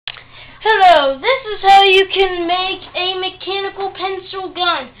Hello, this is how you can make a mechanical pencil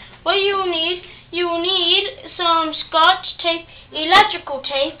gun. What you will need some scotch tape, electrical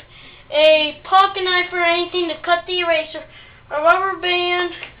tape, a pocket knife or anything to cut the eraser, a rubber band,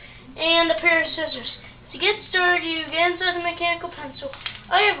 and a pair of scissors. To get started, you get inside the mechanical pencil.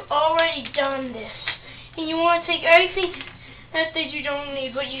 I have already done this. And you want to take everything that you don't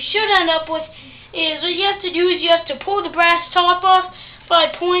need. What you should end up with is, what you have to do is you have to pull the brass top off by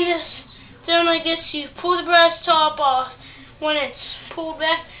pulling this down like this. You pull the brass top off when it's pulled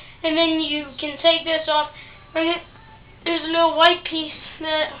back, and then you can take this off, and there's a little white piece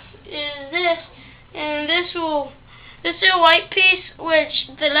that is this, and this little white piece, which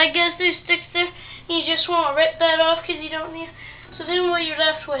the leg goes through, sticks there, and you just want to rip that off because you don't need it. So then what you're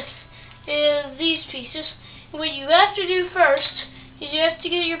left with is these pieces. What you have to do first is you have to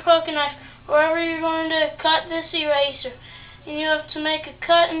get your pocket knife wherever you're going to cut this eraser, and you have to make a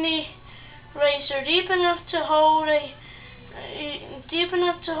cut in the eraser deep enough to hold a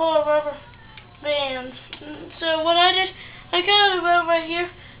rubber band. So what I did, I cut it about right here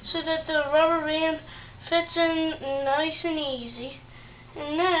so that the rubber band fits in nice and easy.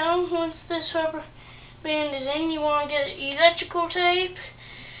 And now, once this rubber band is in, you want to get electrical tape.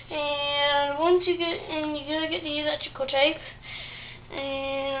 And once you gotta get the electrical tape,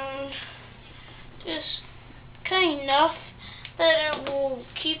 and just cut enough that it will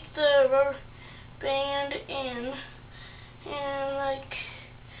keep the rubber band in, and like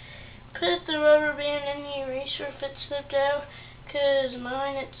put the rubber band in the eraser if it slipped out, because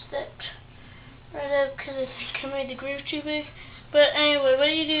mine it slipped right out because I think I made the groove too big. But anyway,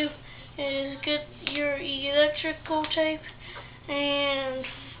 what you do is get your electrical tape and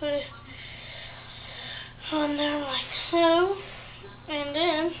put it on there like so, and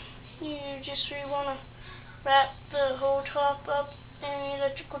then you just want to wrap the whole top up in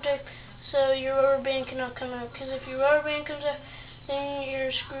electrical tape so your rubber band cannot come out, because if your rubber band comes out, then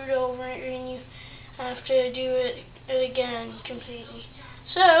you're screwed over and you have to do it again completely.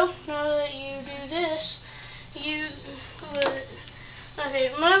 So now that you do this, okay,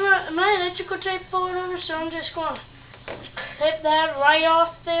 my electrical tape folded over, so I'm just going to clip that right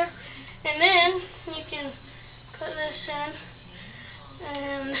off there, and then you can put this in,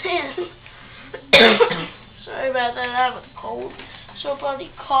 and then sorry about that, I was cold, so I'll probably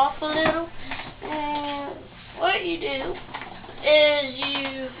cough a little. And what you do is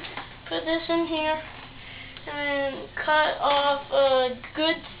you put this in here and cut off a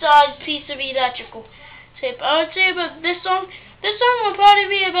good sized piece of electrical tape. I would say about this one. This one will probably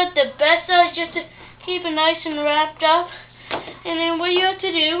be about the best size, just to keep it nice and wrapped up. And then what you have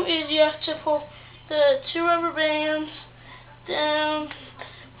to do is you have to pull the two rubber bands down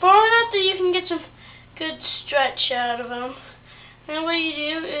far enough that you can get some good stretch out of them. And what you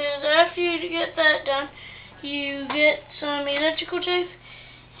do is, after you get that done, you get some electrical tape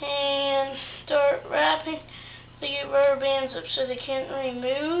and start wrapping the rubber bands up so they can't really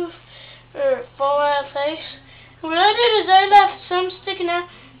move or fall out of place. What I did is I left some sticking out,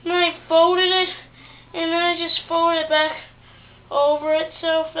 and I folded it, and then I just folded it back over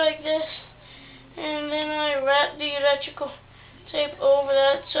itself like this, and then I wrapped the electrical tape over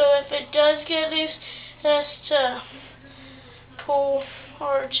that, so if it does get loose, that's to pull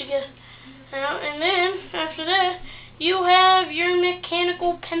hard to get out. And then after that, you have your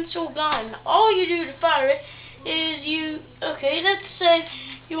mechanical pencil gun. All you do to fire it is let's say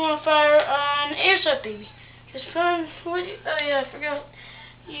you want to fire an airsoft baby. Just find oh yeah, I forgot.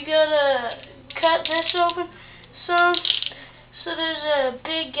 You gotta cut this open some, so there's a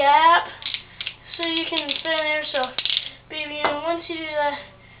big gap, so you can fit an airsoft baby. And once you do that,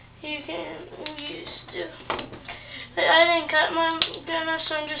 you can I didn't cut mine good enough,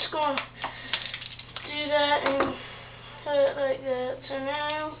 so I'm just going to do that and cut it like that. So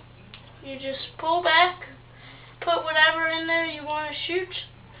now you just pull back, put whatever in there you want to shoot,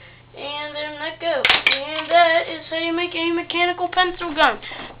 and then let go. And that is how you make a mechanical pencil gun.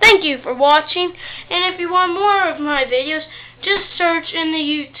 Thank you for watching, and if you want more of my videos, just search in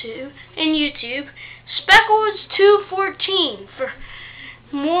YouTube Speckles214 for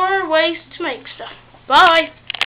more ways to make stuff. Bye!